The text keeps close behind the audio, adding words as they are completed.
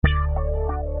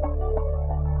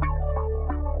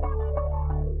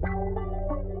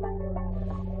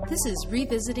This is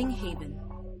Revisiting Haven.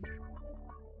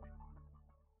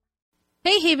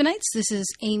 Hey Havenites, this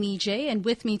is Amy J, and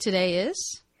with me today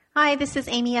is... Hi, this is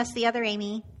Amy S., the other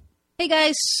Amy. Hey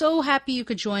guys, so happy you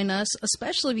could join us,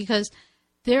 especially because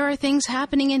there are things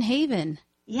happening in Haven.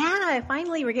 Yeah,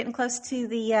 finally we're getting close to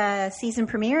the season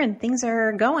premiere and things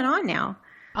are going on now.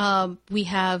 We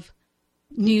have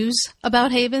news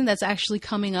about Haven that's actually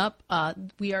coming up.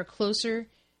 We are closer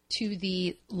to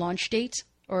the launch date,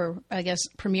 or I guess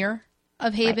premiere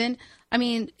of Haven. Right. I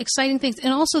mean, exciting things.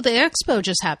 And also the expo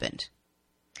just happened.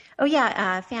 Oh,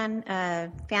 yeah, Fan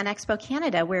Expo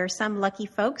Canada, where some lucky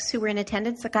folks who were in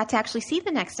attendance got to actually see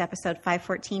the next episode,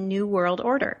 514 New World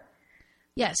Order.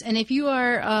 Yes, and if you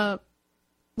are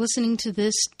listening to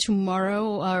this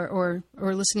tomorrow or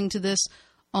listening to this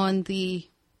on the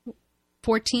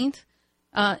 14th,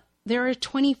 there are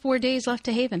 24 days left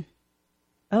to Haven.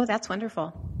 Oh, that's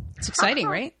wonderful. It's exciting,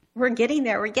 right? We're getting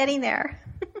there. We're getting there.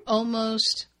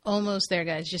 Almost there,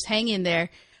 guys. Just hang in there.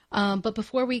 But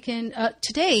before we can,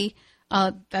 today,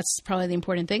 that's probably the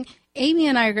important thing. Amy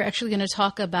and I are actually going to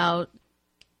talk about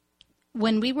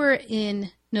when we were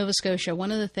in Nova Scotia.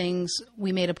 One of the things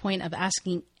we made a point of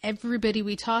asking everybody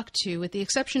we talked to, with the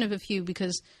exception of a few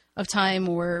because of time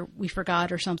or we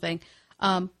forgot or something,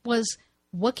 was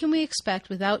what can we expect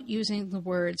without using the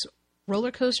words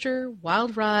roller coaster,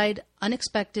 wild ride,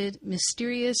 unexpected,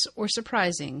 mysterious, or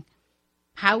surprising?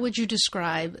 How would you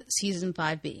describe Season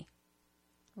 5B?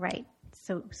 Right.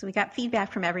 So we got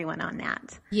feedback from everyone on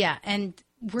that. Yeah, and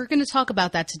we're going to talk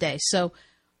about that today. So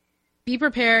be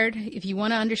prepared if you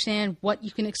want to understand what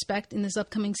you can expect in this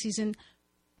upcoming season.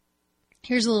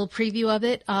 Here's a little preview of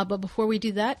it. But before we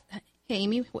do that, hey,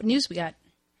 Amy, what news we got?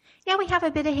 Yeah, we have a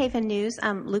bit of Haven news.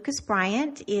 Lucas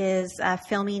Bryant is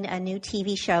filming a new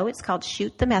TV show. It's called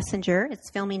Shoot the Messenger. It's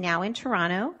filming now in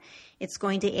Toronto. It's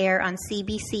going to air on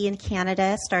CBC in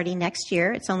Canada starting next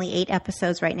year. It's only 8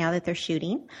 episodes right now that they're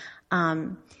shooting.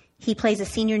 He plays a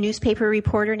senior newspaper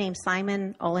reporter named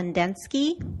Simon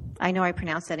Olendensky. I know I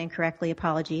pronounced that incorrectly.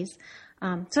 Apologies.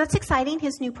 So that's exciting,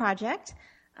 his new project.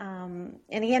 And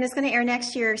again, it's going to air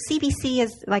next year. CBC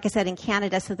is, like I said, in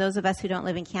Canada, so those of us who don't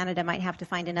live in Canada might have to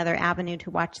find another avenue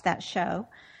to watch that show.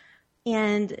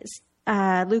 And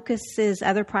Lucas's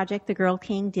other project, The Girl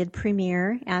King, did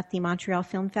premiere at the Montreal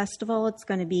Film Festival. It's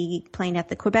going to be playing at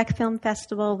the Quebec Film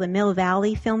Festival, the Mill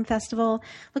Valley Film Festival.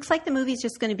 Looks like the movie's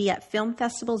just going to be at film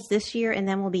festivals this year, and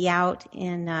then will be out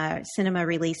in cinema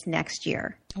release next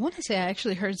year. I want to say I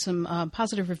actually heard some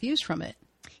positive reviews from it.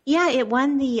 Yeah, it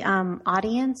won the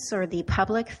audience or the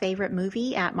public favorite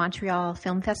movie at Montreal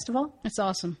Film Festival. That's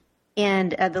awesome.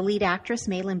 And the lead actress,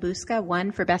 Maylin Buska,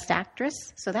 won for Best Actress.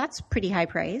 So that's pretty high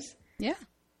praise. Yeah.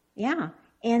 Yeah.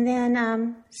 And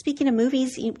then speaking of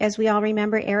movies, as we all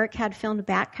remember, Eric had filmed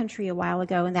Backcountry a while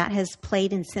ago, and that has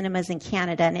played in cinemas in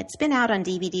Canada. And it's been out on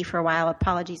DVD for a while.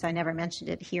 Apologies, I never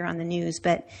mentioned it here on the news.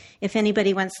 But if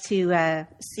anybody wants to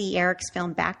see Eric's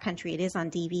film Backcountry, it is on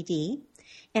DVD.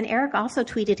 And Eric also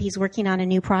tweeted he's working on a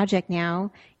new project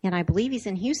now, and I believe he's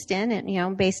in Houston,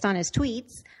 and based on his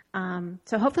tweets.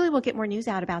 So hopefully we'll get more news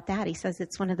out about that. He says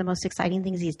it's one of the most exciting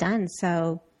things he's done.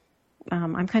 So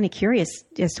I'm kind of curious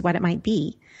as to what it might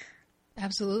be.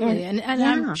 Absolutely. And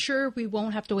yeah. I'm sure we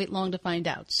won't have to wait long to find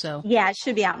out. So yeah, it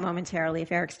should be out momentarily.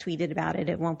 If Eric's tweeted about it,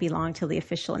 it won't be long till the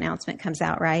official announcement comes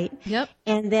out, right? Yep.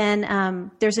 And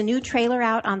then there's a new trailer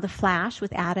out on The Flash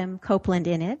with Adam Copeland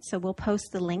in it. So we'll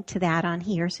post the link to that on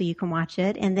here so you can watch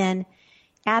it. And then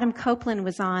Adam Copeland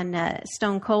was on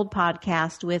Stone Cold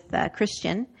podcast with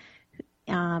Christian.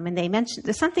 And they mentioned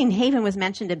there's something Haven was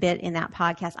mentioned a bit in that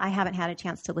podcast. I haven't had a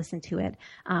chance to listen to it.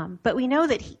 But we know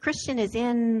that Christian is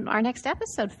in our next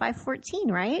episode, 514,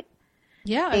 right?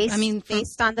 Yeah.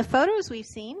 Based on the photos we've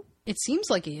seen. It seems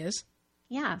like he is.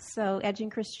 Yeah. So Edge and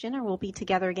Christian will be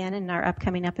together again in our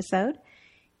upcoming episode.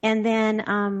 And then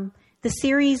the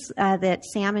series that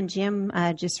Sam and Jim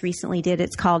just recently did,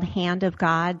 it's called Hand of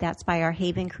God. That's by our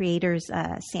Haven creators,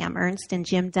 Sam Ernst and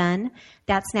Jim Dunn.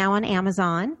 That's now on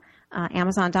Amazon.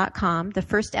 Amazon.com. The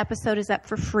first episode is up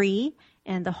for free,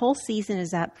 and the whole season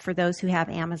is up for those who have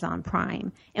Amazon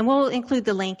Prime. And we'll include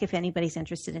the link if anybody's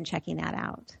interested in checking that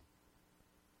out.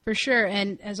 For sure.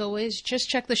 And as always, just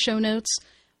check the show notes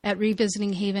at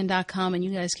revisitinghaven.com, and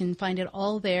you guys can find it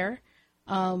all there.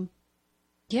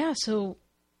 Yeah, so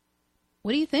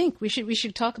what do you think? We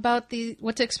should talk about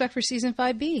what to expect for Season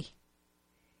 5B.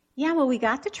 Yeah, well, we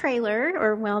got the trailer,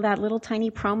 that little tiny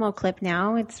promo clip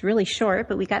now. It's really short,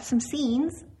 but we got some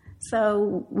scenes.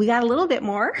 So we got a little bit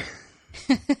more.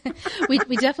 we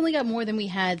definitely got more than we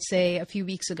had, say, a few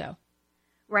weeks ago.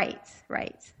 Right.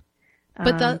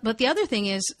 But the other thing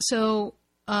is, so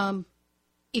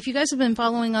if you guys have been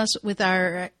following us with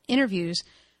our interviews,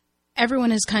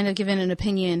 everyone has kind of given an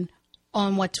opinion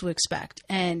on what to expect.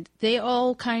 And they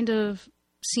all kind of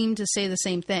seem to say the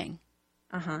same thing.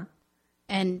 Uh-huh.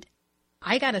 And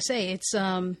I got to say, it's,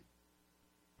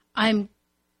 I'm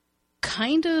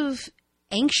kind of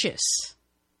anxious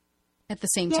at the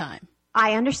same time.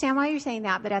 I understand why you're saying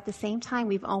that, but at the same time,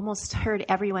 we've almost heard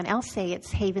everyone else say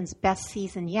it's Haven's best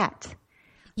season yet.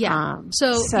 Yeah.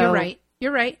 So you're right.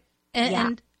 You're right.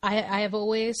 And I have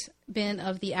always been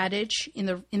of the adage in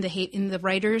the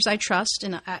writers I trust,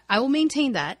 and I will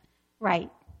maintain that. Right.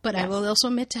 But yes. I will also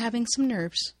admit to having some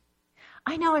nerves.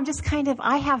 I know. I'm just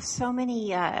I have so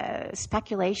many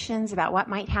speculations about what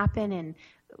might happen, and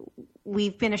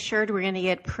we've been assured we're going to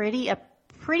get pretty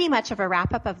much of a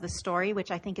wrap up of the story,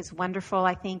 which I think is wonderful.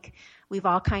 I think we've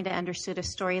all kind of understood a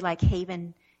story like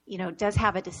Haven, does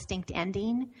have a distinct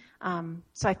ending.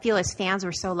 So I feel as fans,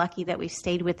 we're so lucky that we've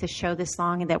stayed with the show this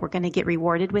long and that we're going to get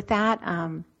rewarded with that.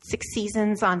 6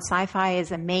 seasons on Sci-Fi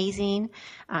is amazing.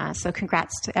 So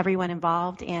congrats to everyone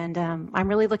involved. And I'm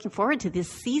really looking forward to this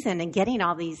season and getting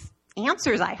all these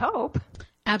answers, I hope.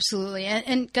 Absolutely.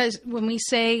 And guys, when we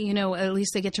say, at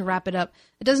least they get to wrap it up,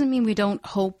 it doesn't mean we don't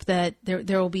hope that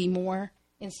there will be more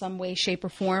in some way, shape, or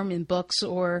form in books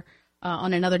or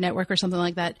on another network or something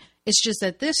like that. It's just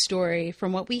that this story,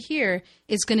 from what we hear,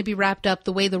 is going to be wrapped up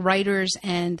the way the writers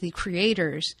and the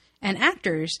creators and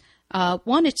actors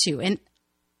wanted to. And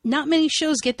not many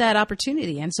shows get that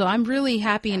opportunity. And so I'm really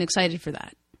happy and excited for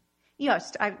that.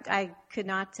 Yes, I could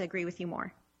not agree with you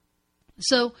more.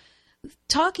 So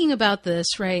talking about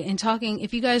this, right, and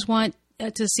if you guys want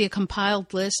to see a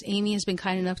compiled list, Amy has been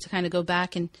kind enough to kind of go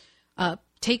back and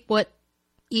take what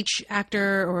each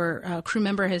actor or crew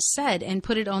member has said and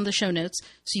put it on the show notes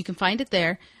so you can find it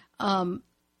there. A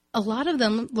lot of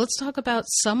them, let's talk about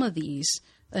some of these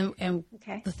and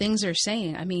the things they're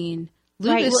saying. I mean,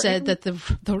 Lucas said that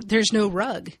there's no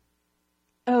rug.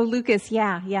 Oh, Lucas,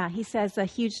 yeah. He says a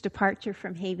huge departure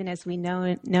from Haven as we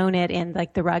known it, and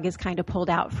like the rug is kind of pulled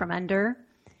out from under,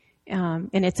 and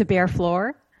it's a bare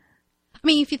floor. I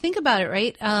mean, if you think about it,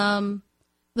 right,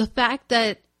 the fact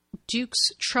that Duke's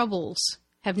troubles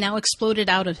have now exploded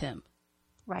out of him.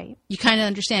 Right. You kind of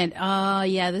understand,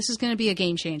 this is going to be a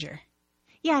game changer.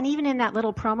 Yeah, and even in that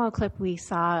little promo clip we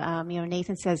saw,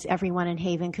 Nathan says everyone in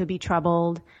Haven could be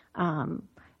troubled.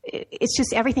 It's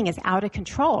just everything is out of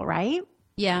control, right?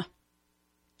 Yeah.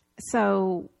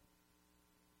 So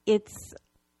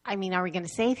are we going to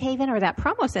save Haven, or that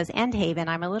promo says end Haven?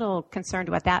 I'm a little concerned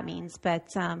what that means.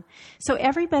 But so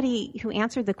everybody who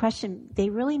answered the question, they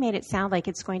really made it sound like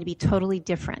it's going to be totally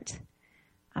different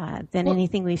than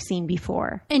anything we've seen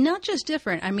before. And not just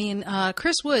different. I mean,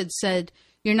 Chris Wood said,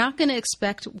 you're not going to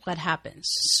expect what happens.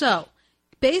 So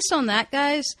based on that,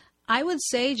 guys, I would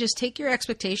say just take your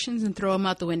expectations and throw them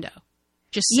out the window.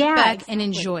 Just sit back and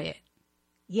enjoy it.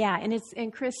 Yeah,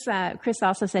 and Chris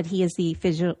also said he is the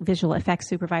visual effects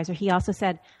supervisor. He also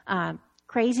said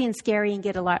crazy and scary and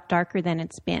get a lot darker than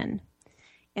it's been.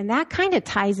 And that kind of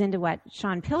ties into what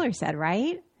Sean Pillar said,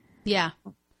 right? Yeah.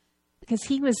 Because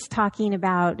he was talking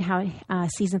about how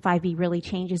season 5B really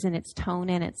changes in its tone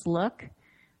and its look.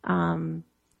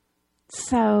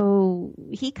 So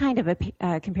he kind of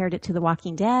compared it to The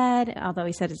Walking Dead, although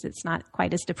he said it's not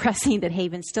quite as depressing, that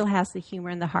Haven still has the humor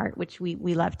and the heart, which we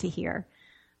love to hear.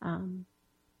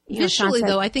 Visually,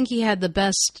 though, I think he had the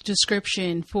best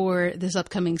description for this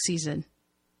upcoming season.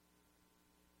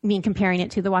 You mean comparing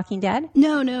it to The Walking Dead?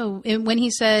 No. And when he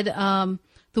said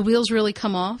the wheels really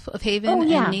come off of Haven,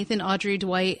 and Nathan, Audrey,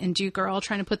 Dwight, and Duke are all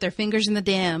trying to put their fingers in the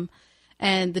dam,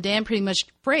 and the dam pretty much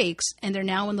breaks, and they're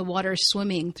now in the water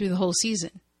swimming through the whole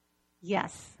season.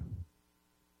 Yes.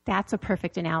 That's a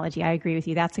perfect analogy. I agree with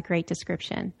you. That's a great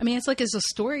description. I mean, it's like as a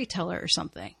storyteller or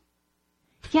something.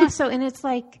 Yeah, and it's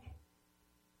like,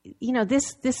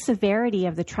 this severity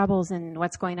of the troubles and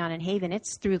what's going on in Haven,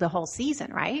 it's through the whole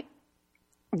season, right?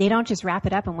 They don't just wrap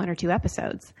it up in 1 or 2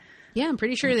 episodes. Yeah, I'm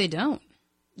pretty sure they don't.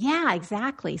 Yeah,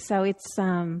 exactly. So it's,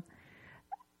 I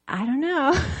don't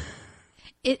know.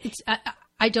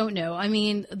 I don't know. I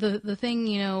mean, the thing,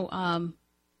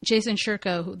 Jason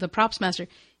Sherko, the props master,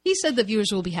 he said the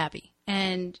viewers will be happy.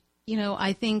 And,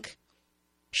 I think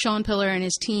Sean Pillar and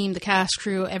his team, the cast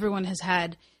crew, everyone has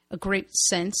had a great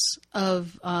sense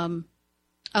of the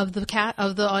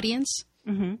audience.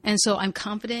 Mm-hmm. And so I'm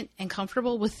confident and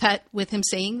comfortable with that, with him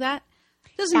saying that.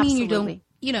 Doesn't mean you don't,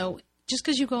 just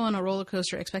because you go on a roller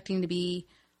coaster expecting to be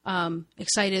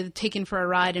excited, taken for a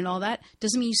ride and all that,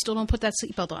 doesn't mean you still don't put that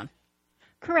seatbelt on.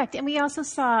 Correct. And we also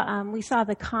saw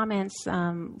the comments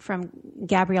from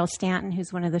Gabrielle Stanton,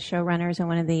 who's one of the showrunners and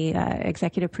one of the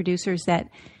executive producers, that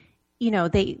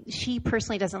she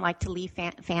personally doesn't like to leave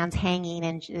fans hanging,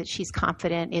 and she's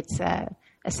confident it's a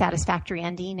satisfactory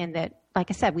ending, and that, like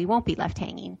I said, we won't be left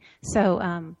hanging. So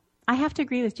I have to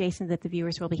agree with Jason that the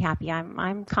viewers will be happy.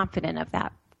 I'm confident of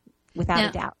that, without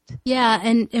a doubt. Yeah,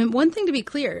 and one thing to be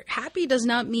clear, happy does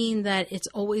not mean that it's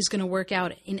always going to work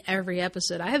out in every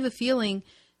episode. I have a feeling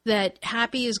that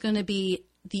happy is going to be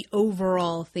the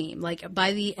overall theme. Like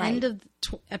by the end of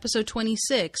episode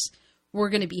 26, we're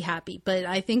going to be happy. But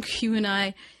I think you and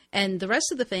I and the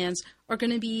rest of the fans are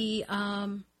going to be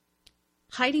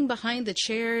hiding behind the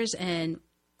chairs and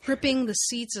gripping the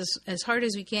seats as hard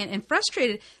as we can and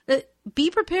frustrated. Be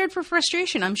prepared for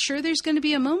frustration. I'm sure there's going to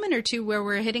be a moment or two where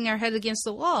we're hitting our head against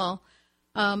the wall.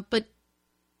 But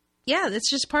yeah, that's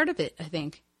just part of it, I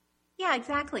think. Yeah,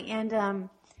 exactly. And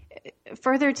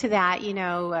further to that,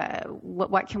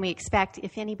 what can we expect?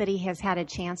 If anybody has had a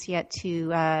chance yet to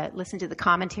listen to the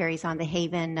commentaries on the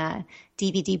Haven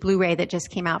DVD Blu-ray that just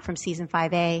came out from season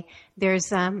 5A, there's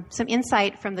some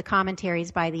insight from the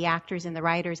commentaries by the actors and the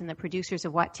writers and the producers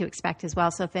of what to expect as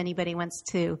well. So if anybody wants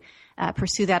to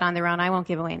pursue that on their own, I won't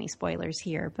give away any spoilers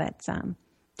here, but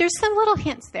there's some little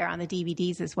hints there on the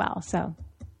DVDs as well. So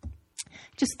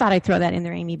just thought I'd throw that in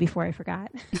there, Amy, before I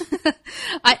forgot.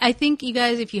 I think you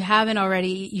guys, if you haven't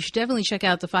already, you should definitely check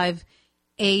out the 5A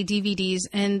DVDs.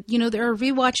 And, there are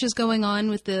rewatches going on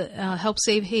with the Help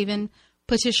Save Haven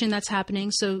petition that's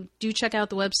happening. So do check out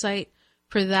the website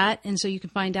for that. And so you can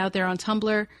find out there on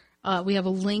Tumblr. We have a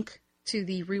link to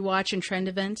the rewatch and trend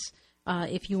events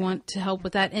if you want to help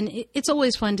with that. And it's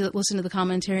always fun to listen to the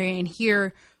commentary and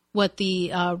hear what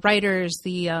the writers,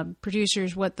 the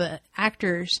producers, what the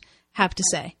actors have to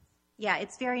say. Yeah,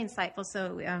 it's very insightful,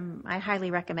 so I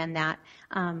highly recommend that.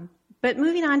 But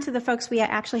moving on to the folks we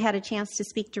actually had a chance to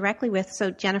speak directly with. So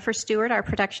Jennifer Stewart, our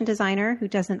production designer, who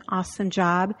does an awesome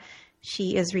job.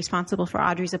 She is responsible for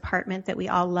Audrey's apartment that we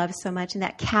all love so much. And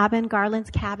that cabin, Garland's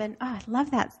cabin, I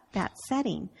love that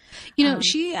setting.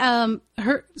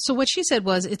 So what she said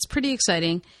was, it's pretty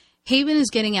exciting. Haven is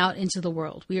getting out into the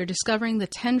world. We are discovering the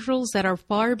tendrils that are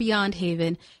far beyond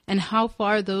Haven, and how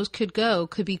far those could go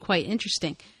could be quite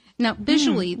interesting. Now,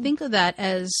 visually, think of that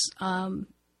as,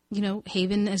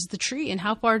 Haven as the tree, and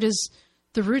how far does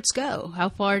the roots go? How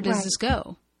far does this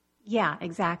go? Yeah,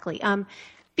 exactly.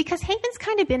 Because Haven's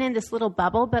kind of been in this little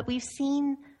bubble, but we've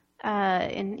seen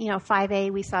in 5A,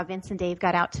 we saw Vince and Dave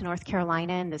got out to North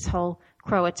Carolina, and this whole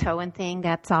Croatoan thing,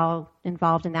 that's all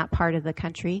involved in that part of the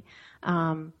country.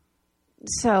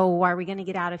 So are we going to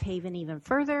get out of Haven even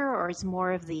further, or is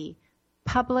more of the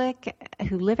public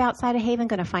who live outside of Haven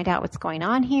going to find out what's going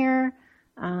on here?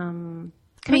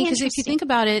 Because if you think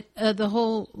about it, the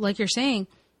whole, like you're saying,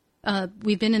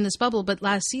 we've been in this bubble, but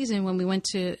last season when we went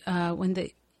to,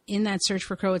 in that search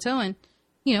for Croatoan,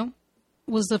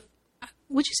 would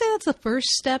you say that's the first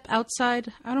step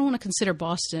outside? I don't want to consider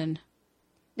Boston.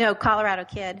 No, Colorado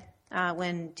Kid,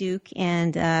 when Duke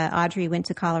and Audrey went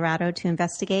to Colorado to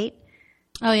investigate.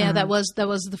 Oh yeah, that was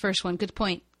the first one. Good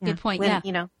point. Yeah. Good point. When,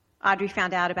 yeah. Audrey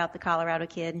found out about the Colorado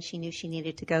Kid, and she knew she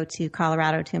needed to go to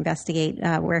Colorado to investigate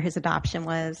where his adoption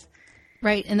was.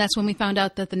 Right, and that's when we found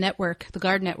out that the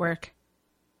Guard Network,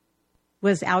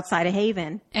 was outside of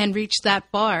Haven and reached that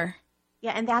far.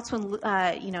 Yeah, and that's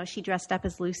when she dressed up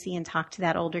as Lucy and talked to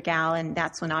that older gal, and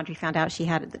that's when Audrey found out she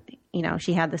had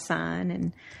the son,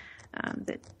 and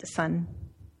the son,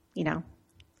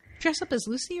 Dress up as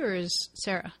Lucy or as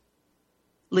Sarah?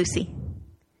 Lucy.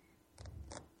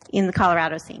 In the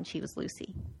Colorado scene, she was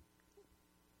Lucy.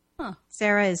 Huh.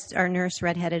 Sarah is our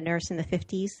redheaded nurse in the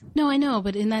 50s. No, I know,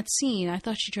 but in that scene, I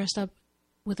thought she dressed up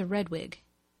with a red wig.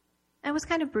 It was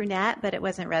kind of brunette, but it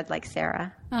wasn't red like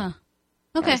Sarah. Huh.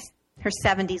 Okay. Her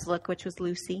 70s look, which was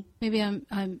Lucy. Maybe I'm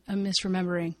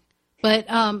misremembering. But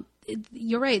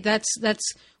you're right. That's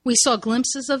we saw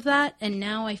glimpses of that, and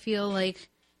now I feel like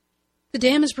the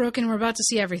dam is broken and we're about to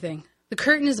see everything. The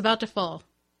curtain is about to fall.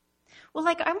 Well,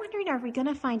 I'm wondering, are we going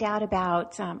to find out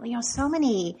about, so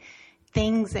many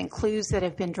things and clues that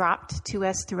have been dropped to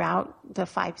us throughout the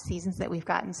 5 seasons that we've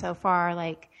gotten so far,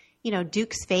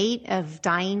 Duke's fate of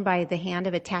dying by the hand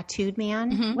of a tattooed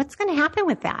man. Mm-hmm. What's going to happen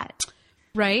with that?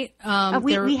 Right.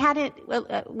 We had it.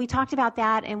 We talked about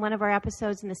that in one of our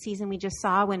episodes in the season we just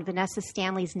saw when Vanessa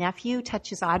Stanley's nephew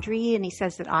touches Audrey, and he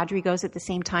says that Audrey goes at the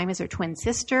same time as her twin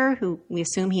sister, who we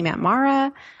assume he meant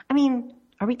Mara. I mean,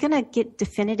 are we going to get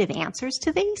definitive answers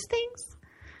to these things?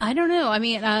 I don't know. I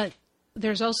mean,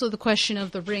 there's also the question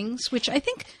of the rings, which I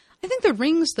think the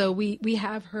rings, though, we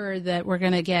have heard that we're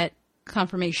going to get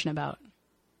confirmation about.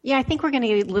 Yeah, I think we're going to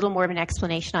get a little more of an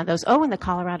explanation on those. Oh, and the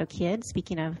Colorado Kid,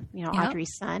 speaking of,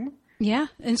 Audrey's son. Yeah,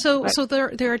 and so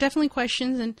there are definitely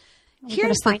questions, and We're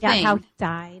going to find out how he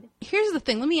died. Here's the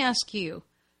thing. Let me ask you,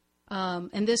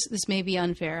 and this may be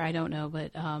unfair. I don't know,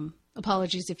 but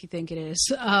apologies if you think it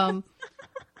is.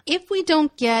 If we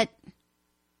don't get,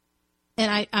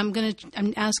 and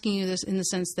I'm asking you this in the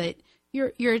sense that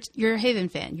you're a Haven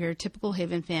fan. You're a typical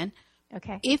Haven fan.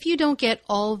 Okay. If you don't get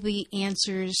all the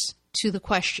answers to the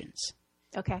questions,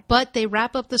 okay, but they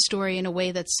wrap up the story in a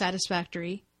way that's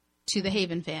satisfactory to the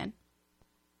Haven fan,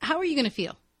 how are you going to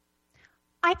feel?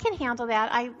 I can handle that.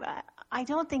 I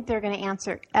don't think they're going to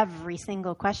answer every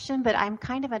single question, but I'm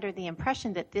kind of under the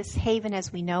impression that this Haven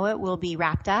as we know it will be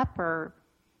wrapped up or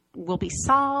will be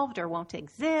solved or won't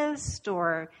exist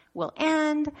or will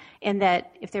end, and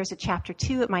that if there's a chapter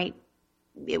 2,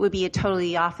 it would be a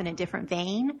totally off in a different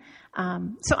vein.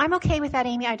 So I'm okay with that,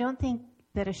 Amy. I don't think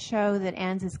that a show that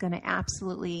ends is going to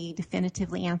absolutely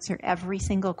definitively answer every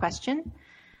single question.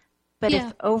 But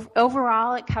if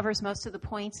overall it covers most of the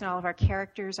points and all of our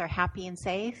characters are happy and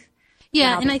safe.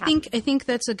 Yeah, and I think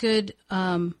that's a good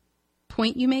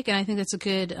point you make, and I think that's a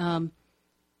good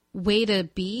way to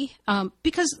be.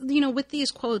 Because, with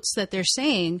these quotes that they're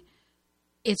saying,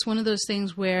 it's one of those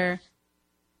things where,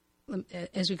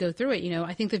 as we go through it,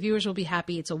 I think the viewers will be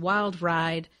happy. It's a wild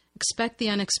ride. Expect the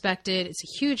unexpected. It's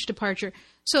a huge departure.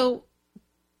 So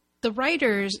the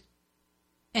writers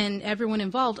and everyone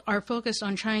involved are focused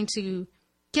on trying to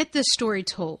get this story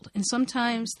told. And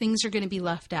sometimes things are going to be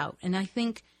left out. And I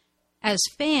think as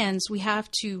fans, we have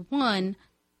to, one,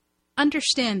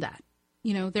 understand that,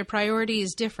 their priority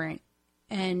is different.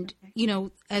 And,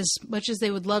 as much as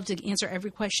they would love to answer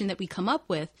every question that we come up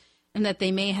with and that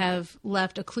they may have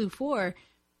left a clue for,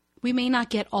 we may not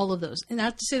get all of those. And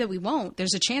not to say that we won't.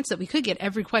 There's a chance that we could get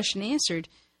every question answered,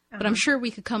 but I'm sure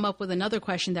we could come up with another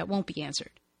question that won't be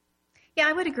answered. Yeah,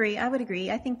 I would agree.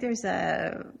 I think there's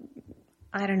kind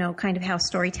of how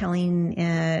storytelling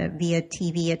via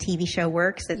TV, a TV show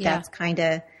works, that's kind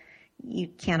of, you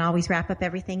can't always wrap up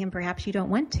everything and perhaps you don't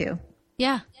want to.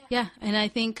 Yeah. And I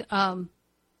think I'm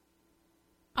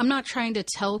not trying to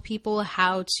tell people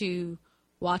how to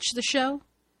watch the show.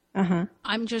 Uh-huh.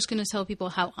 I'm just going to tell people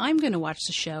how I'm going to watch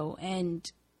the show. And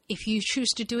if you choose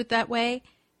to do it that way,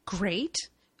 great.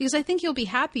 Because I think you'll be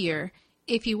happier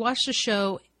if you watch the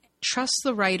show, trust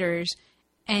the writers,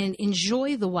 and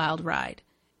enjoy the wild ride.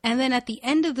 And then at the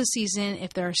end of the season,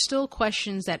 if there are still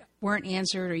questions that weren't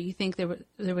answered or you think there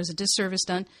was a disservice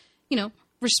done,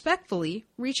 respectfully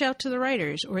reach out to the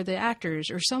writers or the actors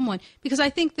or someone. Because I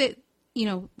think that,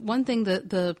 one thing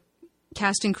the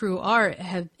cast and crew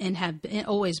have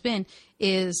always been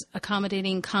is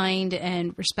accommodating, kind,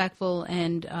 and respectful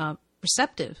and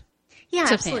receptive. Yeah,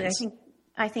 to absolutely. Fans.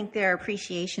 I think their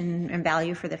appreciation and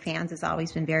value for the fans has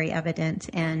always been very evident,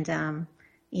 and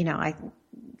I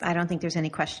don't think there's any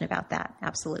question about that.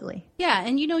 Absolutely. Yeah,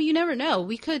 and you never know.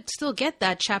 We could still get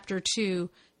that chapter 2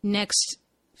 next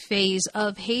phase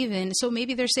of Haven, so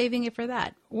maybe they're saving it for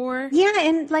that. Or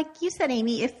and like you said,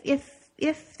 Amy,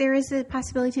 if there is a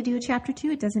possibility to do a chapter 2,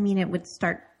 it doesn't mean it would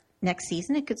start next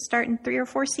season. It could start in 3 or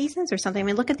 4 seasons or something. I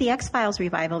mean, look at the X-Files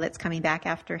revival that's coming back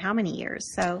after how many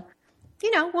years? So,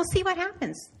 we'll see what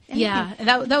happens. Yeah,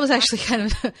 that was actually kind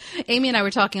of Amy and I were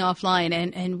talking offline,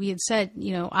 and we had said,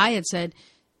 I had said,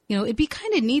 it'd be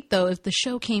kind of neat though if the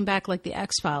show came back like the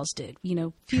X-Files did.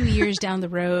 A few years down the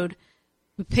road,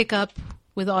 we pick up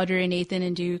with Audrey and Nathan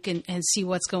and Duke and see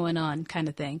what's going on, kind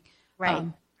of thing. Right.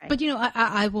 But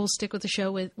I will stick with the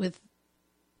show with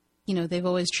they've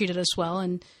always treated us well,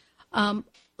 and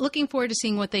looking forward to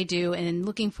seeing what they do, and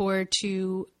looking forward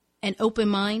to an open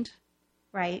mind.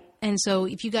 Right. And so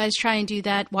if you guys try and do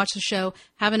that, watch the show,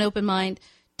 have an open mind.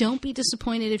 Don't be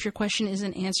disappointed if your question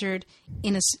isn't answered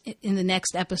in the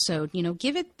next episode.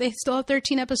 Give it. They still have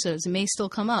 13 episodes. It may still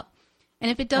come up.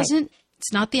 And if it doesn't,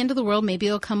 It's not the end of the world. Maybe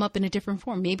it'll come up in a different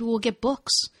form. Maybe we'll get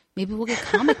books. Maybe we'll get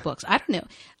comic books. I don't know.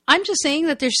 I'm just saying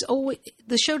that there's always,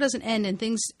 the show doesn't end and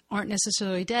things aren't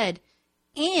necessarily dead.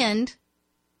 And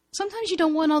sometimes you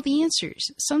don't want all the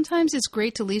answers. Sometimes it's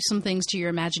great to leave some things to your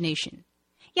imagination.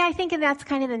 Yeah, I think that's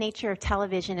kind of the nature of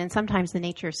television and sometimes the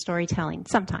nature of storytelling.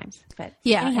 Sometimes. But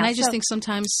yeah, anyhow, and I just think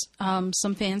sometimes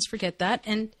some fans forget that.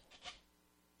 And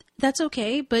that's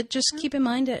okay, but just keep in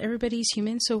mind that everybody's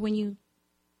human. So when you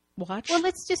watch... Well,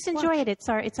 let's just enjoy it. It's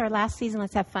our last season.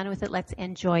 Let's have fun with it. Let's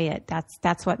enjoy it.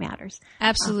 That's what matters.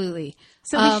 Absolutely.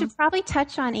 So we should probably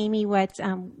touch on, Amy, what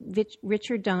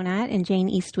Richard Donut and Jane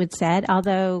Eastwood said,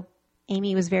 although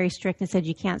Amy was very strict and said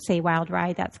you can't say wild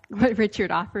ride. That's what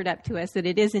Richard offered up to us, that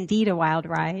it is indeed a wild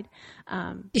ride.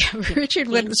 Richard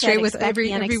went straight with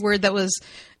every word that was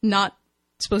not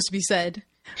supposed to be said.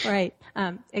 Right.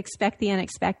 Expect the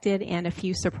unexpected and a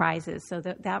few surprises. So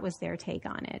that was their take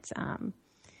on it.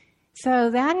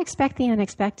 So that expect the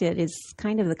unexpected is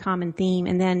kind of the common theme.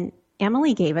 And then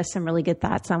Emily gave us some really good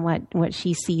thoughts on what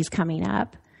she sees coming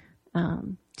up.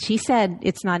 She said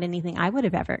it's not anything I would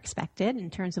have ever expected in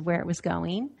terms of where it was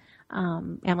going.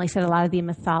 Emily said a lot of the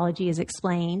mythology is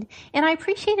explained. And I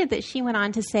appreciated that she went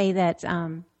on to say that,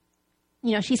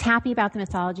 she's happy about the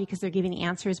mythology because they're giving the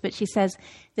answers, but she says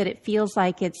that it feels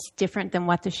like it's different than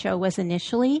what the show was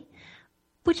initially,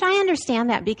 which I understand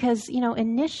that because,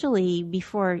 initially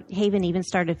before Haven even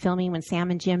started filming, when Sam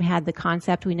and Jim had the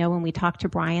concept, we know when we talked to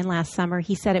Brian last summer,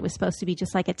 he said it was supposed to be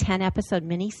just like a 10-episode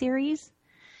miniseries.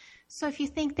 So if you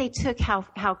think they took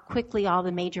how quickly all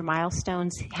the major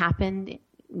milestones happened,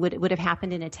 would have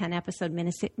happened in a 10-episode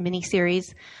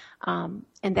miniseries,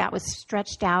 and that was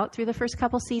stretched out through the first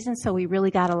couple seasons, so we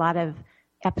really got a lot of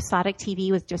episodic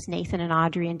TV with just Nathan and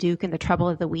Audrey and Duke and the trouble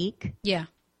of the week. Yeah.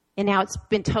 And now it's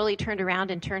been totally turned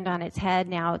around and turned on its head.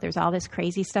 Now there's all this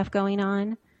crazy stuff going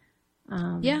on.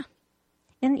 Yeah.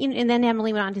 And then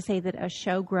Emily went on to say that a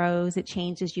show grows, it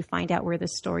changes, you find out where the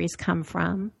stories come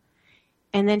from.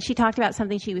 And then she talked about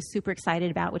something she was super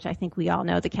excited about, which I think we all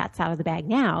know, the cat's out of the bag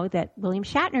now, that William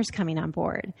Shatner's coming on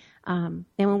board. And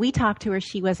when we talked to her,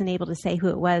 she wasn't able to say who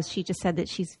it was. She just said that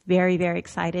she's very, very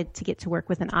excited to get to work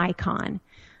with an icon.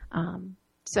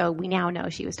 So we now know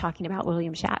she was talking about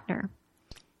William Shatner.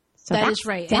 So that is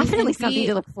right. Definitely something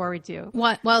to look forward to.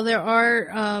 While there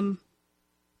are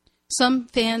some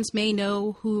fans may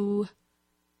know who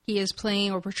he is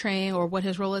playing or portraying or what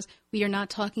his role is, we are not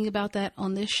talking about that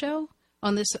on this show.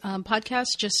 On this podcast,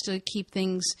 just to keep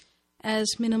things as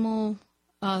minimal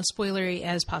spoilery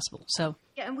as possible. So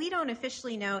yeah, and we don't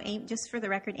officially know. Just for the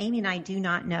record, Amy and I do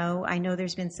not know. I know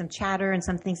there's been some chatter and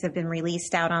some things have been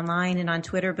released out online and on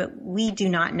Twitter, but we do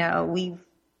not know. We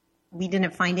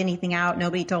didn't find anything out.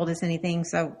 Nobody told us anything.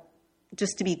 So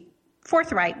just to be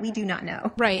forthright, we do not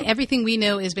know. Right. Everything we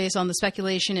know is based on the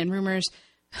speculation and rumors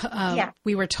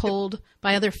we were told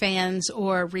by other fans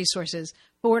or resources.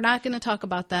 But we're not going to talk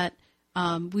about that.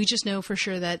 We just know for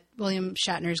sure that William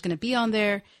Shatner is going to be on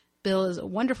there. Bill is a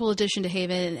wonderful addition to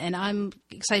Haven, and I'm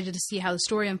excited to see how the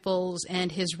story unfolds and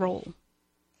his role.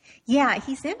 Yeah,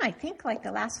 he's in, I think, like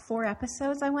the last 4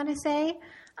 episodes, I want to say.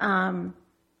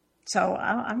 So,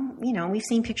 we've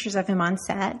seen pictures of him on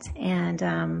set,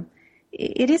 and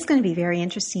it is going to be very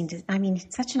interesting.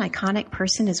 Such an iconic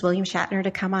person as William Shatner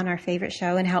to come on our favorite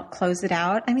show and help close it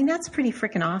out. I mean, that's pretty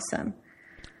freaking awesome.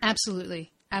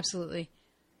 Absolutely. Absolutely.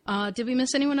 Did we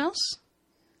miss anyone else?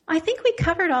 I think we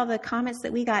covered all the comments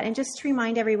that we got. And just to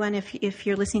remind everyone, if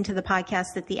you're listening to the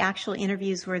podcast, that the actual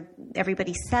interviews where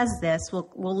everybody says this,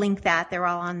 we'll link that. They're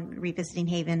all on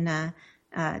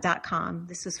revisitinghaven.com.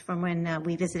 This was from when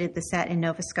we visited the set in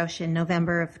Nova Scotia in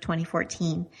November of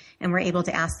 2014. And we're able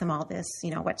to ask them all this,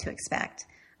 what to expect.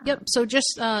 Yep. So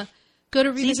just go to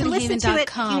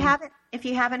revisitinghaven.com. If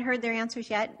you haven't heard their answers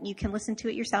yet, you can listen to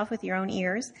it yourself with your own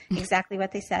ears, exactly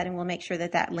what they said, and we'll make sure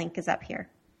that link is up here.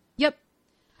 Yep.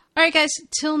 All right, guys,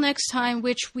 till next time,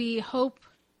 which we hope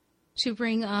to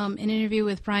bring an interview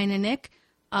with Brian and Nick.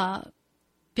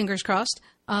 Fingers crossed.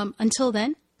 Until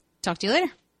then, talk to you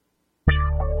later.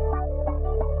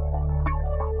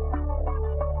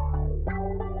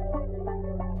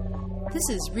 This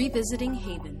is Revisiting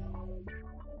Haven.